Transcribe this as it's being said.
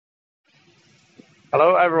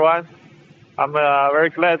Hello, everyone. I'm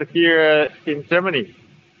very glad here in Germany.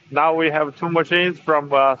 Now we have two machines from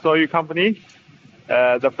Soyu company.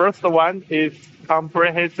 The first one is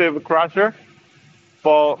comprehensive crusher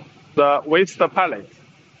for the waste pallet.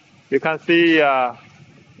 You can see there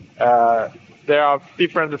are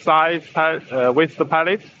different size waste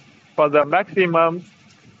pallets. For the maximum,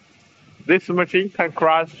 this machine can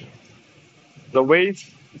crush the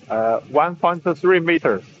waste 1.3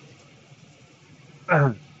 meters.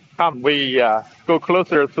 Come, we go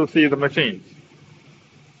closer to see the machines.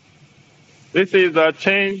 This is a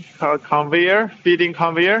chain conveyor, feeding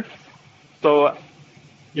conveyor. So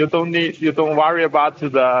you don't worry about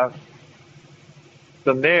the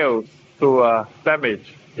nails to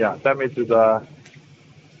damage the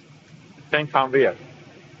chain conveyor.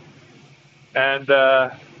 And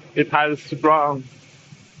it has strong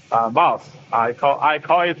mouth. I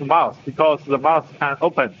call it mouth because the mouth can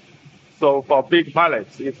open. So for big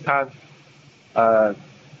pallets, it can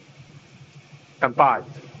bite.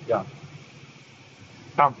 Yeah.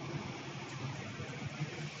 Come.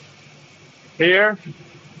 Here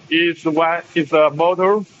is a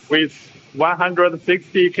motor with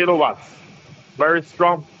 160 kilowatts. Very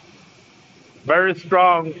strong,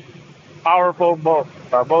 powerful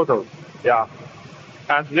motor. Yeah.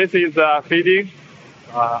 And this is a feeding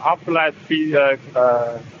outlet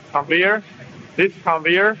conveyor. This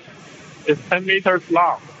conveyor is 10 meters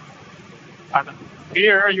long. And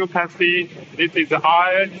here you can see this is the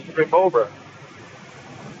iron remover.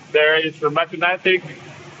 There is a magnetic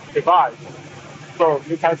device. So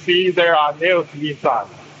you can see there are nails inside.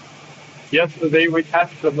 Yesterday we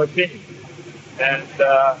tested the machine and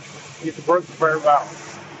it works very well.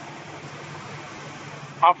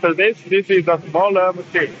 After this is a smaller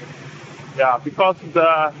machine. Yeah, because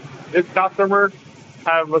this customer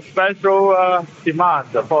have a special demand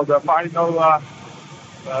for the final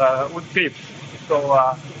wood chips.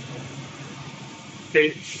 So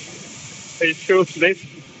they choose this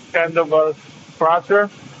kind of a crusher.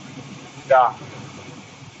 Yeah.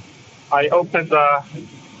 I open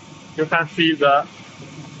you can see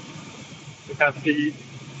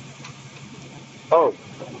oh.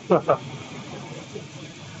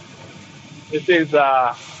 This is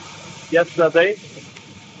yesterday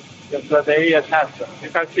test. You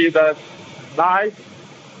can see the knife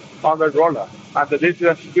on the roller, and this is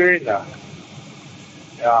a strainer.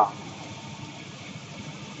 Yeah.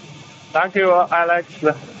 Thank you, Alex.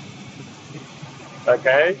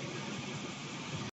 Okay.